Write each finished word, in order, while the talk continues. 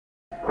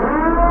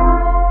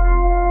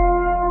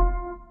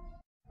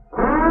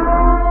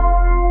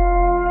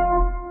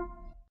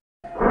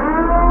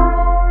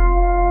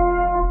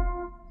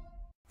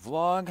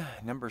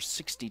number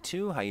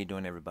 62. How you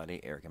doing,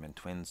 everybody? Eric M and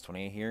Twins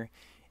 28 here.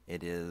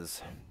 It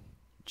is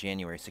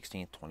January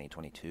 16th,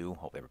 2022.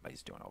 Hope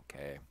everybody's doing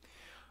okay.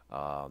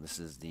 This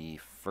is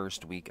the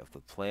first week of the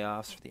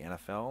playoffs for the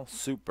NFL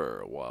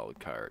Super Wild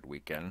Card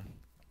Weekend.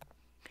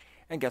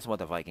 And guess what?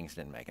 The Vikings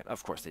didn't make it.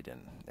 Of course they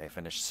didn't. They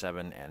finished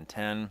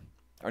 7-10.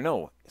 Or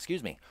no,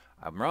 excuse me,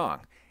 I'm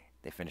wrong.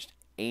 They finished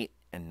 8-9.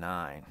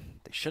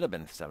 They should have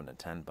been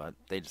 7-10, but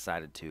they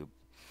decided to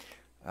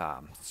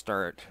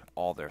start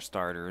all their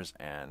starters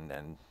and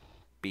then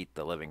beat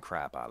the living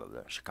crap out of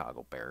the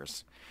Chicago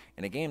Bears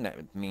in a game that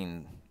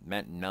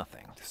meant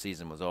nothing. The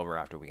season was over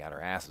after we got our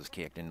asses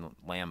kicked in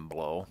lame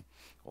blow,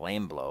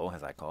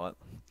 as I call it.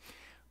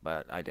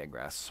 But I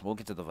digress. We'll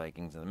get to the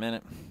Vikings in a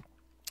minute.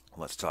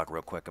 Let's talk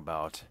real quick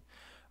about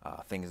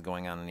things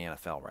going on in the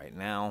NFL right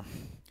now.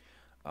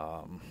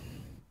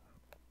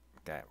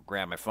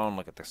 Grab my phone,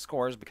 look at the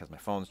scores because my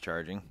phone's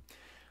charging.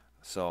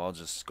 So I'll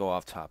just go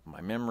off top of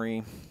my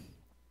memory.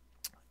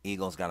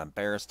 Eagles got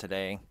embarrassed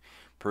today,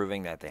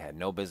 proving that they had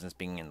no business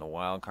being in the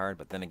wild card.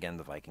 But then again,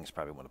 the Vikings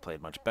probably would have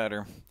played much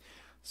better.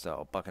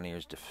 So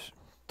Buccaneers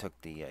took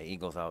the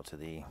Eagles out to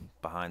the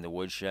behind the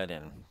woodshed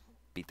and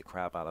beat the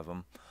crap out of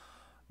them.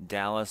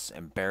 Dallas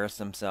embarrassed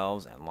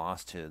themselves and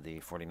lost to the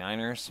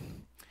 49ers.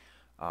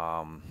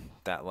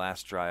 That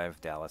last drive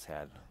Dallas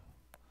had,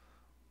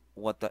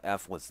 what the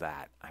F was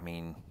that? I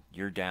mean,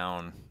 you're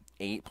down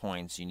 8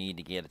 points. You need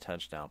to get a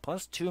touchdown.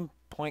 Plus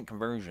 2-point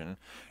conversion.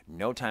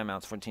 No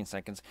timeouts, 14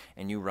 seconds.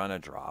 And you run a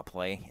draw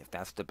play. If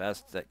that's the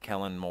best that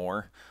Kellen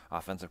Moore,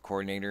 offensive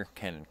coordinator,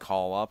 can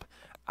call up,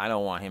 I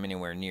don't want him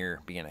anywhere near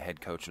being a head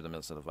coach of the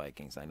Minnesota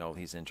Vikings. I know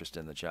he's interested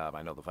in the job.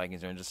 I know the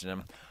Vikings are interested in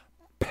him.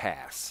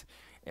 Pass.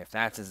 If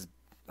that's as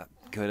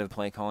good of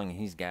play calling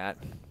he's got,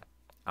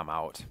 I'm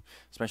out.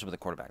 Especially with a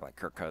quarterback like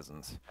Kirk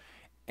Cousins.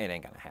 It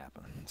ain't going to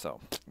happen. So,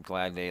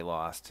 glad they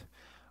lost.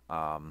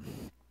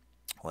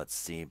 Let's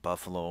see.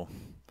 Buffalo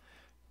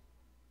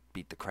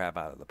beat the crap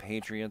out of the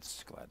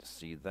Patriots. Glad to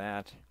see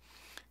that.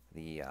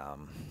 The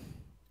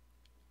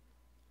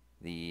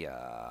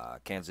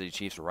Kansas City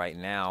Chiefs right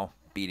now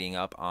beating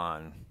up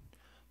on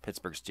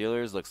Pittsburgh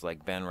Steelers. Looks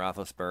like Ben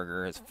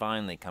Roethlisberger is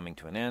finally coming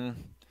to an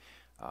end.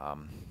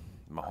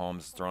 Mahomes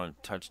is throwing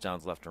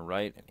touchdowns left and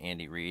right, and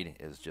Andy Reid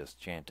is just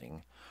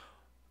chanting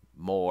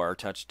more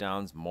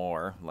touchdowns,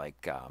 more,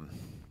 like kind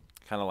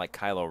of like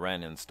Kylo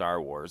Ren in Star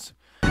Wars.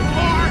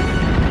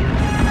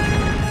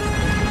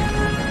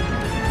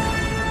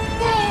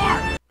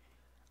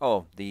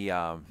 Oh, the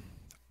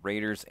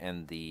Raiders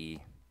and the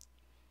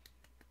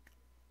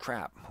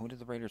crap. Who did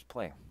the Raiders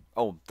play?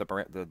 Oh, the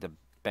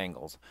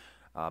Bengals.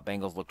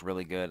 Bengals looked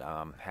really good.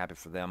 Happy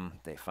for them.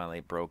 They finally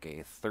broke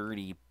a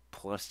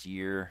 30-plus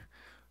year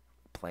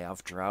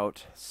playoff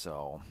drought.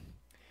 So,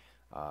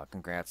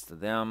 congrats to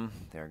them.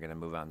 They're going to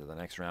move on to the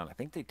next round. I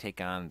think they take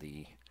on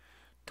the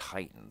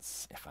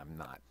Titans, if I'm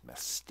not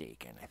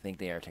mistaken. I think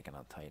they are taking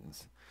on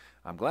Titans.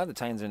 I'm glad the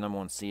Titans are number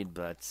one seed,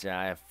 but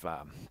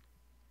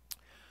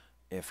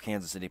if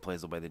Kansas City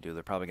plays the way they do,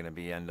 they're probably going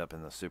to end up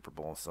in the Super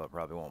Bowl, so it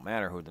probably won't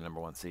matter who the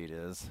number one seed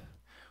is,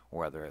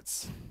 whether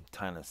it's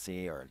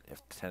Tennessee or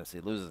if Tennessee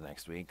loses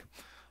next week.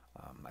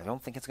 I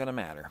don't think it's going to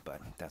matter, but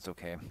that's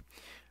okay.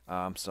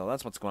 So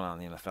that's what's going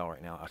on in the NFL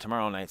right now.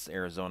 Tomorrow night's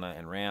Arizona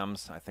and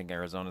Rams. I think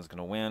Arizona's going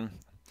to win.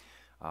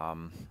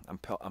 I'm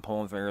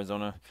pulling for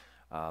Arizona.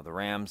 The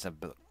Rams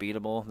have been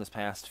beatable this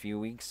past few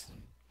weeks,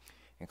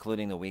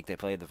 including the week they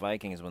played the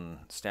Vikings when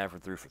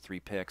Stafford threw for 3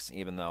 picks,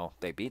 even though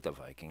they beat the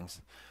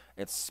Vikings.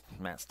 It's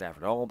Matt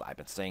Stafford old. I've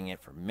been saying it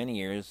for many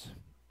years,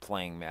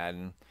 playing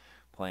Madden,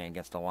 playing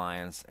against the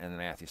Lions, and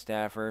Matthew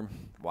Stafford,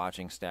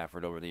 watching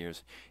Stafford over the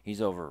years.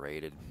 He's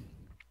overrated.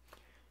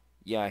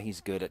 Yeah,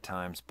 he's good at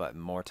times, but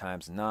more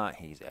times than not,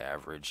 he's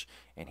average,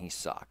 and he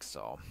sucks.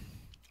 So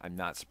I'm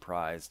not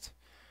surprised,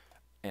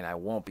 and I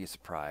won't be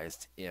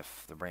surprised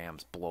if the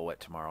Rams blow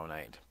it tomorrow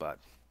night, but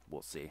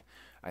we'll see.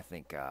 I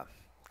think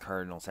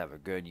Cardinals have a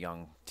good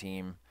young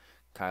team.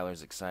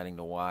 Kyler's exciting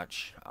to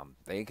watch.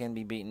 They can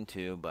be beaten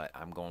too, but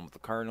I'm going with the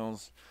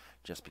Cardinals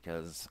just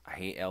because I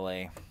hate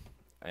LA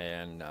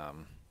and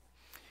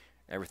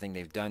everything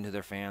they've done to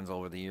their fans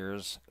over the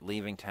years,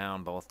 leaving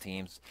town, both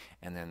teams,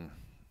 and then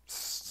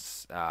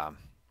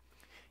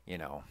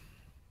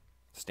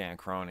Stan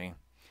Crony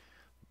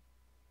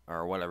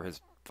or whatever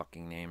his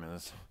fucking name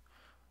is,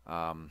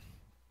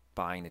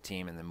 buying the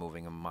team and then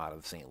moving them out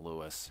of St.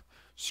 Louis,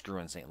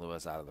 screwing St.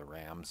 Louis out of the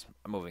Rams,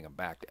 moving them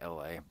back to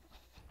LA.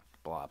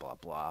 Blah blah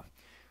blah.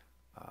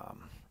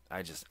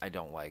 I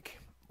don't like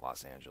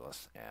Los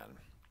Angeles, and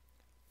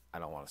I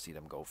don't want to see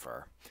them go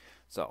far.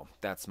 So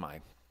that's my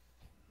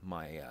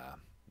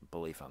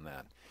belief on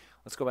that.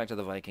 Let's go back to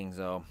the Vikings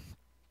though.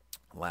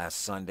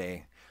 Last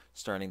Sunday,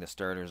 starting the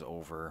starters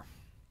over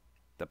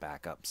the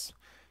backups.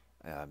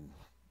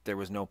 There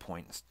was no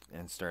point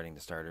in starting the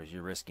starters.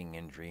 You're risking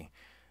injury,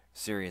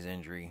 serious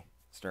injury,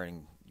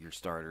 starting your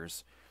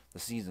starters. The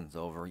season's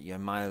over. You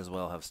might as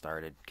well have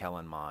started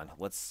Kellen Mond.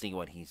 Let's see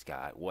what he's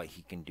got, what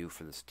he can do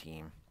for this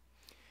team.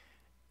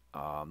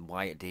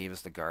 Wyatt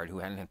Davis, the guard, who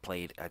hadn't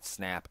played at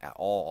snap at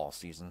all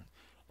season,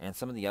 and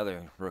some of the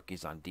other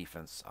rookies on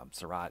defense,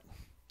 Surratt,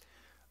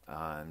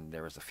 and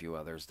there was a few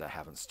others that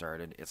haven't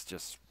started. It's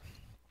just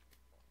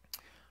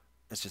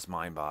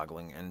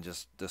mind-boggling, and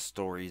just the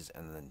stories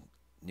and the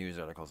news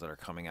articles that are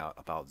coming out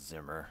about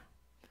Zimmer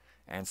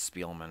and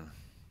Spielman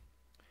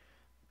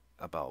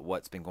about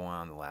what's been going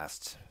on the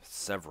last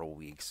several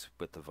weeks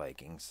with the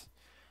Vikings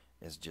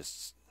is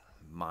just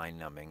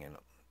mind-numbing and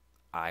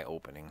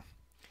eye-opening.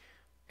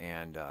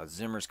 And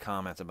Zimmer's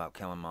comments about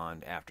Kellen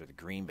Mond after the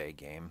Green Bay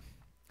game.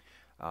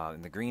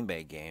 In the Green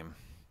Bay game,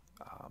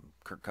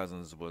 Kirk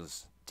Cousins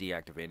was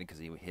deactivated because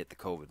he hit the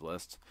COVID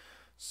list.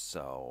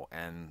 So,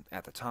 and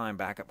at the time,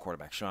 backup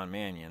quarterback Sean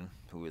Mannion,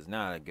 who is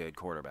not a good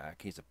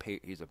quarterback, he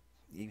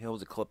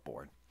holds a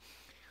clipboard.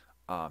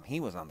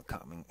 He was on the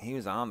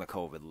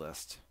COVID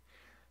list,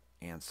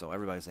 and so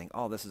everybody's saying,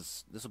 "Oh,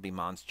 this will be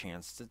Mond's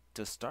chance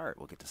to start.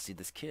 We'll get to see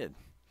this kid."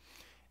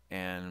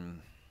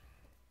 And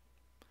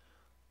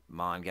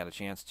Mond got a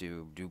chance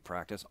to do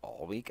practice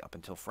all week up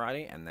until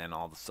Friday, and then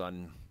all of a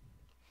sudden,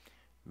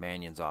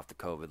 Mannion's off the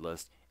COVID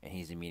list, and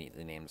he's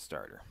immediately named the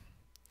starter.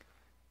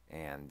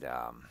 And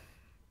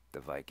the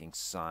Vikings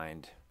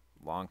signed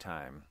long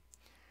time.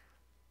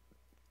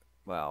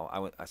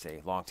 Well, I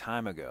say long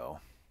time ago.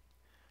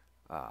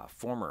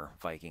 Former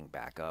Viking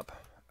backup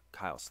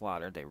Kyle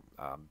Slaughter.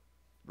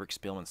 Rick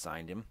Spielman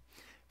signed him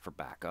for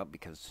backup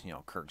because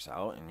Kirk's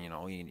out, and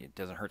it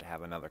doesn't hurt to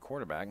have another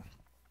quarterback.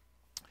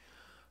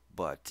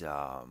 But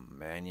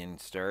Mannion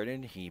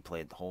started. He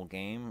played the whole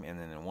game, and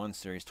then in one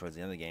series towards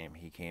the end of the game,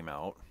 he came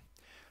out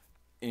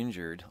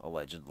injured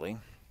allegedly.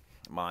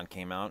 Mond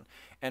came out,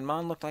 and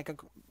Mond looked like a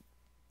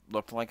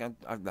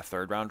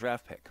third-round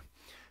draft pick,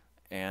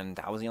 and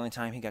that was the only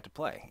time he got to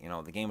play.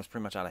 The game was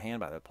pretty much out of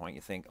hand by that point.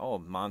 You think, oh,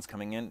 Mond's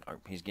coming in,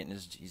 he's getting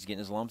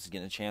his lumps, he's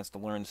getting a chance to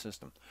learn the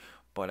system.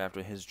 But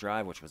after his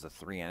drive, which was a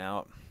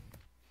 3-and-out,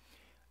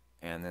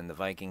 and then the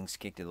Vikings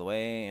kicked it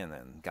away, and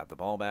then got the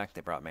ball back,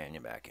 they brought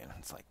Mannion back in.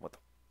 It's like, what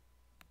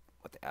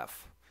the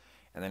F?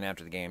 And then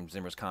after the game,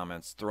 Zimmer's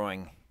comments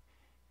throwing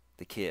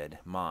the kid,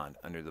 Mond,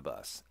 under the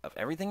bus. Of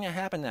everything that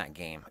happened that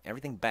game,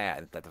 everything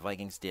bad that the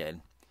Vikings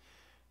did,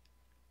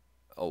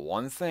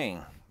 one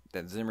thing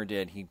that Zimmer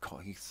did, he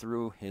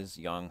threw his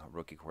young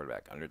rookie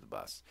quarterback under the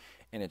bus,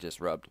 and it just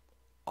rubbed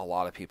a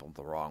lot of people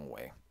the wrong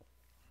way.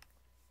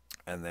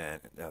 And then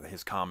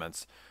his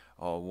comments,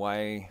 will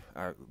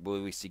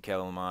we see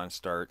Kellen Mond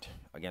start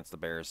against the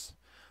Bears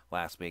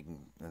last week?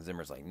 And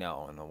Zimmer's like,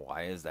 no. And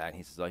why is that?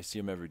 He says, I see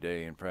him every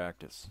day in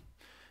practice.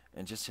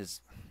 And just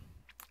his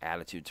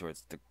attitude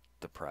towards the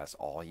press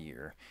all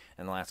year,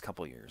 and the last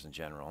couple of years in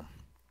general,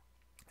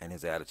 and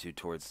his attitude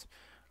towards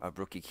a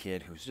rookie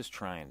kid who's just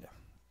trying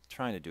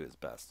to do his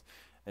best.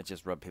 It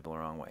just rubbed people the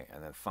wrong way.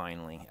 And then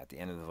finally, at the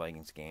end of the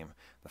Vikings game,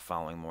 the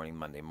following morning,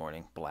 Monday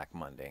morning, Black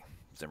Monday,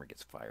 Zimmer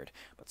gets fired.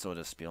 But so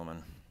does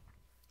Spielman.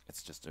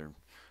 It's just a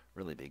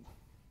really big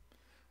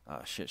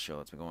shit show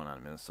that's been going on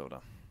in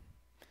Minnesota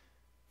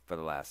for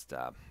the last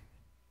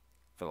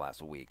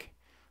week.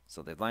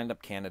 So they've lined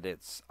up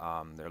candidates.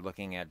 They're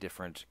looking at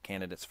different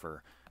candidates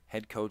for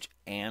head coach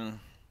and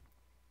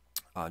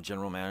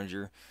general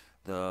manager.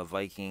 The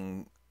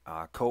Viking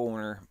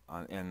co-owner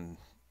and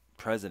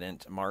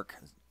president Mark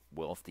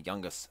Wilf, the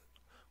youngest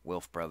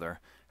Wilf brother,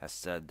 has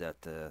said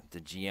that the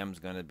new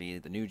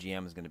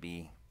GM is going to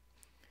be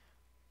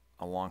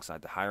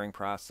alongside the hiring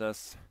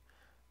process,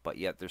 but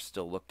yet they're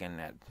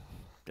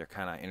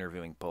kind of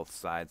interviewing both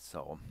sides.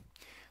 So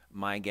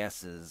my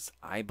guess is,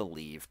 I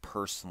believe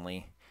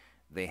personally,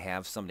 they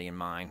have somebody in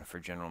mind for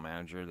general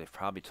manager. They've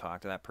probably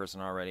talked to that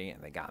person already,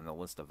 and they gotten a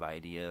list of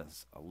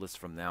ideas, a list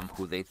from them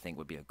who they think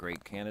would be a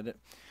great candidate.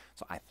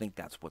 So I think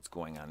that's what's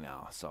going on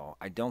now. So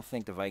I don't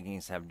think the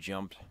Vikings have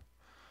jumped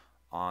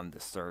on the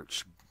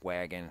search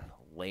wagon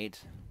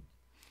late,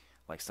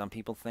 like some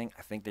people think.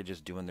 I think they're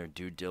just doing their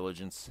due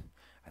diligence.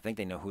 I think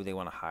they know who they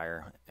want to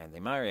hire, and they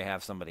might already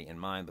have somebody in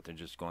mind, but they're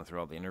just going through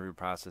all the interview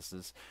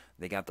processes.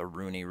 They got the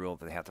Rooney Rule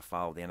that they have to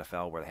follow the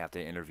NFL, where they have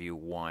to interview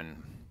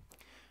one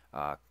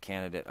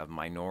candidate of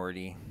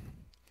minority.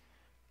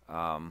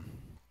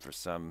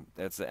 That's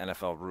the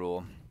NFL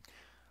rule.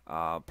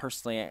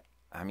 Personally,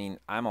 I mean,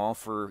 I'm all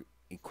for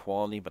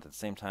equality, but at the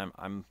same time,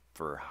 I'm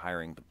for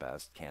hiring the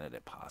best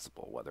candidate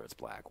possible, whether it's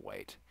black,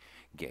 white,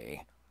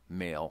 gay,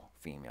 male,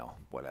 female,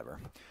 whatever.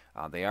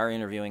 They are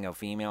interviewing a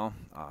female.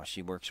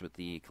 She works with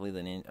the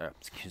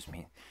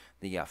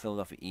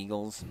Philadelphia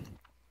Eagles.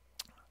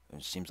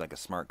 It seems like a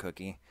smart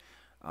cookie.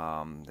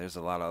 There's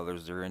a lot of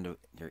others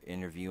they're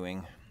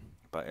interviewing,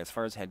 but as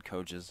far as head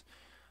coaches,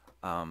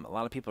 a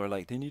lot of people are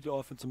like, they need an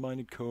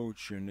offensive-minded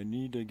coach, and they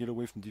need to get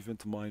away from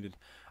defensive-minded.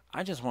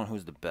 I just want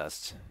who's the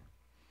best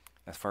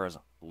as far as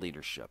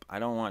leadership. I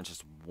don't want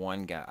just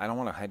one guy. I don't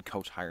want a head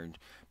coach hired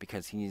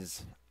because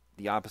he's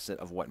the opposite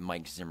of what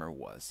Mike Zimmer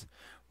was.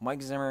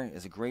 Mike Zimmer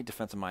is a great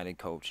defensive-minded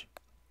coach.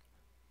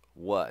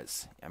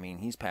 I mean,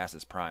 he's past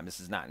his prime.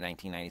 This is not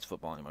 1990s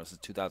football anymore. This is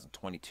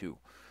 2022.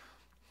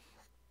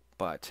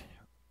 But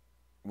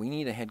we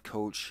need a head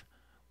coach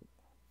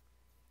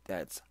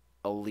that's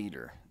a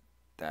leader,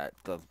 that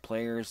the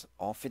players,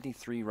 all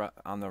 53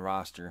 on the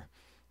roster,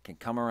 can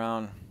come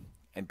around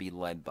and be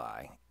led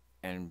by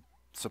and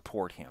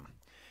support him.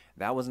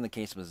 That wasn't the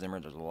case with Zimmer.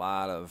 There's a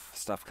lot of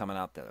stuff coming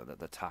out,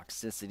 the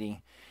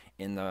toxicity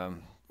in the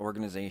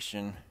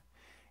organization,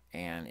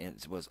 and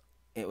it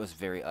was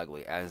very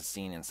ugly, as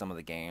seen in some of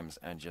the games,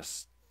 and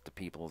just the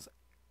people's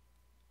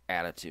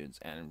attitudes,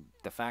 and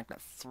the fact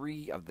that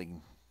three of the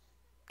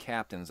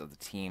captains of the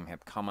team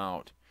have come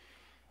out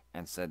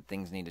and said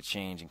things need to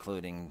change,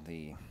 including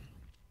the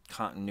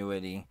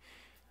continuity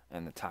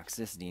and the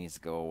toxicity needs to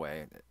go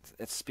away.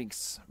 It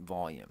speaks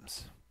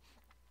volumes.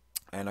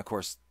 And of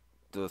course,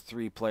 the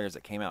three players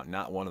that came out,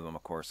 not one of them,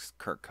 of course,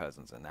 Kirk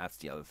Cousins, and that's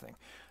the other thing.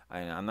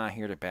 I'm not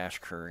here to bash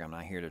Kirk. I'm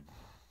not here to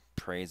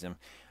praise him.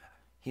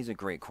 He's a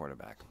great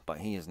quarterback, but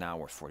he is now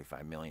worth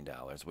 $45 million,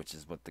 which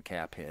is what the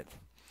cap hit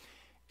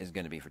is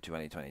going to be for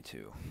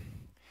 2022.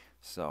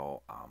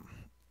 So,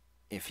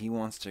 if he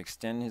wants to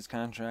extend his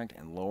contract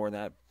and lower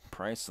that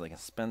price so they can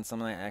spend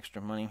some of that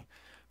extra money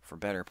for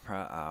better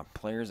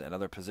players at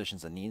other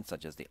positions of need,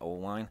 such as the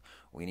O-line,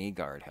 we need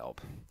guard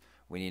help.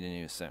 We need a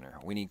new center.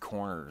 We need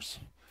corners.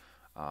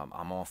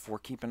 I'm all for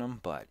keeping him,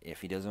 but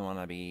if he doesn't want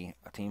to be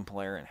a team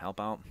player and help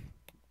out,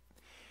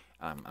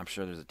 I'm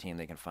sure there's a team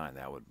they can find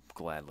that would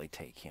gladly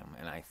take him.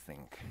 And I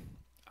think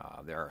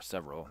there are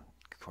several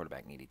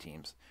quarterback needy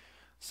teams,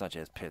 such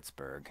as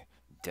Pittsburgh,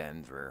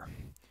 Denver,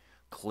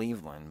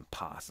 Cleveland,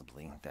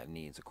 possibly, that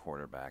needs a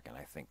quarterback. And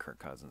I think Kirk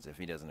Cousins, if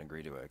he doesn't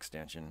agree to an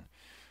extension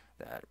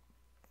that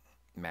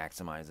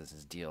maximizes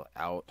his deal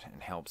out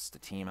and helps the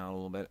team out a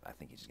little bit, I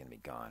think he's going to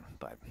be gone.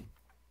 But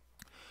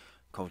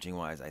coaching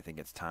wise, I think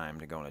it's time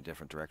to go in a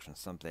different direction,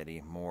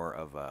 somebody more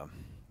of a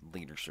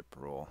leadership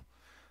role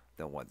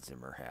than what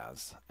Zimmer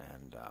has.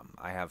 And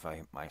I have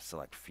my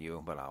select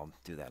few, but I'll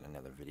do that in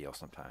another video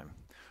sometime,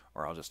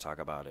 or I'll just talk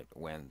about it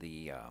when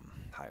the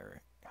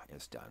hire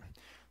is done.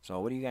 So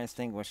what do you guys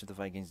think? What should the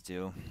Vikings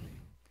do?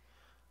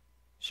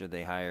 Should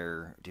they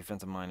hire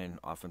defensive-minded,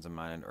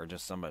 offensive-minded, or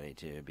just somebody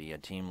to be a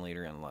team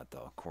leader and let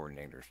the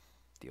coordinators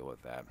deal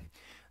with that?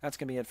 That's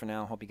going to be it for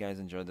now. Hope you guys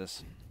enjoyed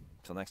this.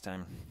 Till next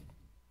time,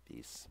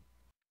 peace.